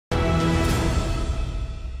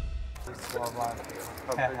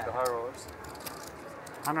How big the high rollers?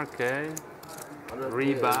 100K.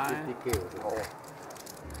 Rebuy.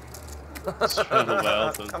 Straddle by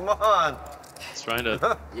Elton. Come on! He's trying to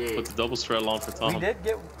put the double straddle on for Tom. We did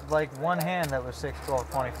get like one hand that was 6, 12,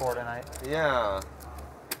 24 tonight. Yeah.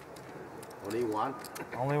 Only one?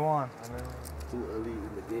 Only one. Too early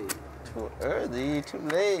in the game. Too early, too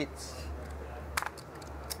late.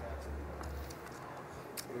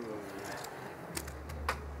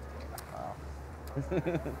 Of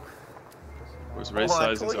course, race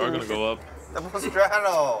sizings are going to go up. Double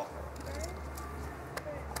straddle.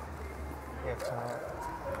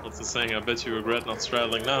 What's the saying? I bet you regret not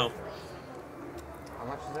straddling now. How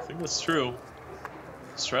much is I think that's true.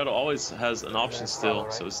 Straddle always has an option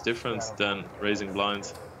still, so it's different than raising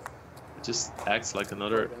blinds. It just acts like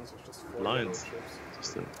another blind,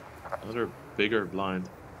 just another bigger blind.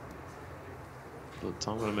 So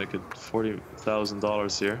Tom gonna make it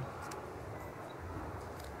 $40,000 here.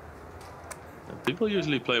 And people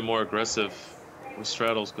usually play more aggressive with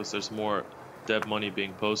straddles because there's more dead money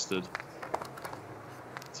being posted.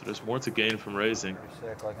 So there's more to gain from raising.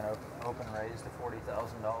 Sick, like an open raise to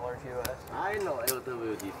 $40,000 US. I know Elton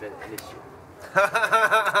will defend any shit.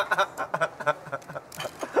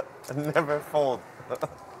 Never fold.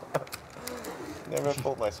 Never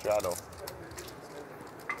fold my straddle.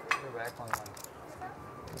 We're back on like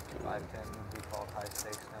 5-10 would be called high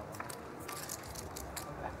stakes now.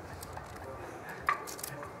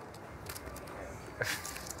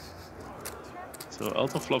 So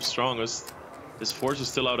Elton flops strongest. His force is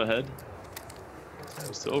still out ahead.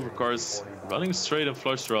 There's the overcards running straight and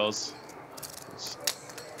flush draws.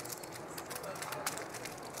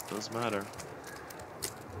 Does matter.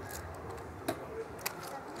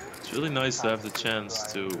 It's really nice to have the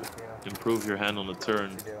chance to improve your hand on the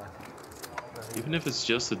turn. Even if it's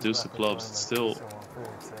just a deuce of clubs, it's still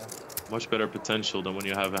much better potential than when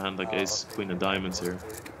you have a hand like ace, queen of diamonds here.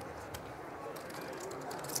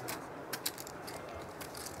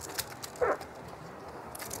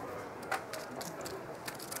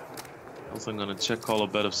 I'm gonna check call a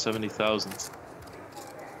bet of 70,000.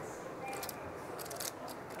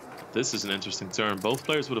 This is an interesting turn. Both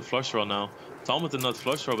players with a flush draw now. Tom with the nut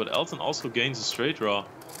flush draw, but Elton also gains a straight draw.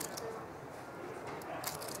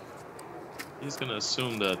 He's gonna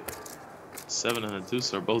assume that 7 and a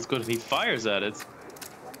deuce are both good, and he fires at it.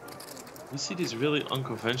 We see these really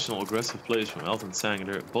unconventional aggressive plays from Elton Tsang.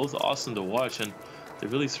 They're both awesome to watch, and they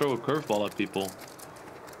really throw a curveball at people.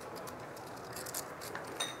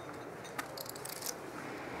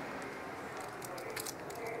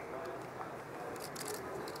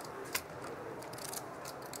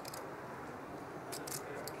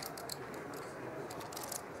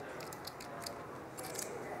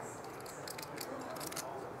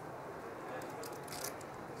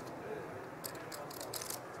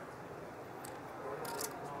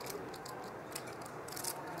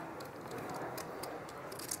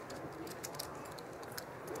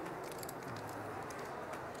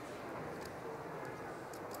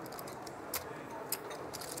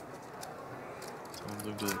 I'm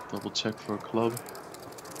doing the double check for a club.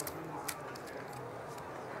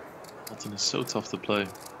 Elton is so tough to play.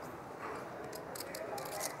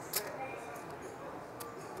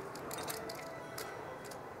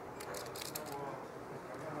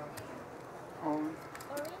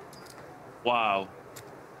 Wow.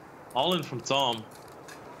 All in from Tom.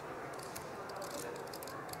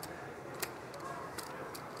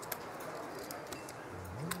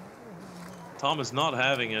 Tom is not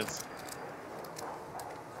having it.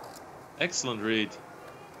 Excellent read.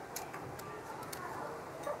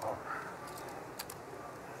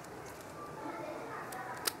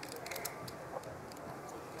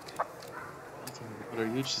 What a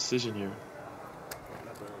huge decision here.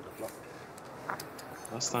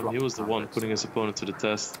 Last time he was the one putting his opponent to the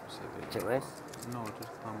test. Check raise? No,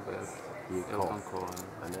 just Tom bet. You Elton call.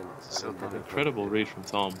 And then So an incredible read from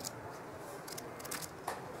Tom.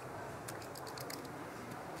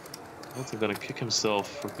 Elton gonna kick himself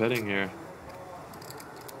for betting here.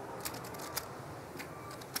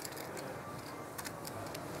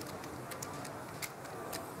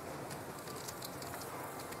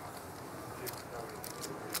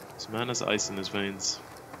 This man has ice in his veins.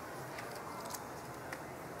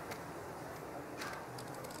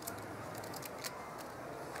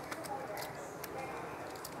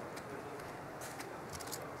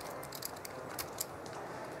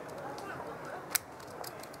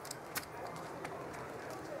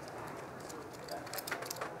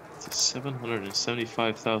 It's a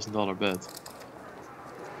 $775,000 bet.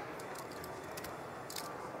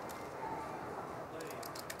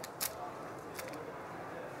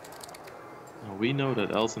 we know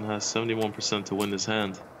that Elton has 71% to win this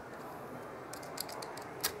hand.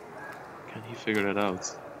 Can he figure that out?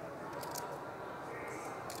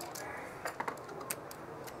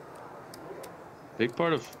 Big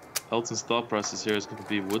part of Elton's thought process here is going to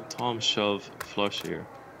be, would Tom shove flush here?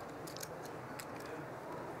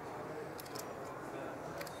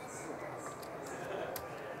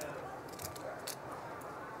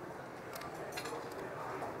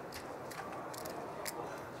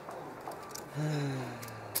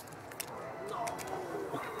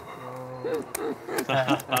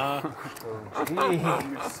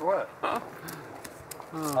 You sweat.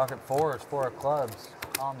 Pocket fours, 4 of clubs.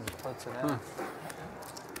 Tom just puts it in.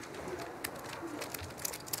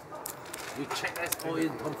 You check that's all in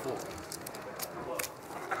Tom 4.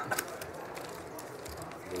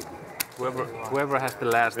 Whoever has the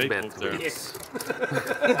last Great bet move there. wins.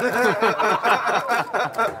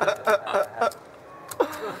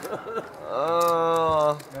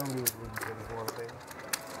 Nobody would win for the 4, baby.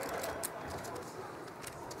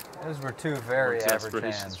 Those were 2 very average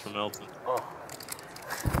Aspirations hands. from Elton.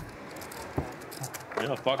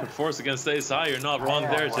 Yeah, pocket fours against ace high. You're not wrong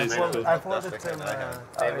there, Jeju. I floated to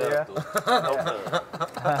yeah.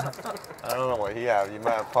 I don't know what he have. You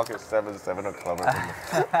might have pocket 7 of club or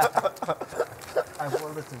something. I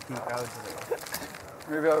floated to keep out today.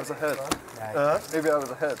 Maybe I was ahead. Maybe I was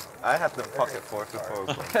ahead. I have the pocket 4 to 4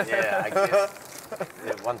 club. Yeah, I guess.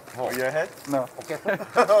 Yeah, 1 4. Were you ahead? No. Okay.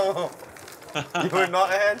 You were not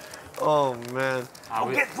ahead? Oh man.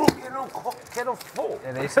 Get a 4.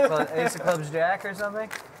 An ace of clubs jack or something?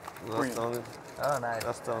 That's the only, Oh, nice.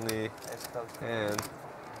 that's the only Ace of clubs. hand.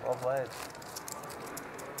 Well played.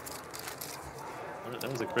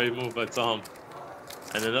 That was a great move by Tom.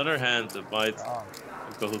 And another hand that might Strong.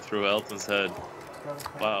 go through Elton's head.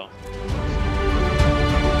 Wow.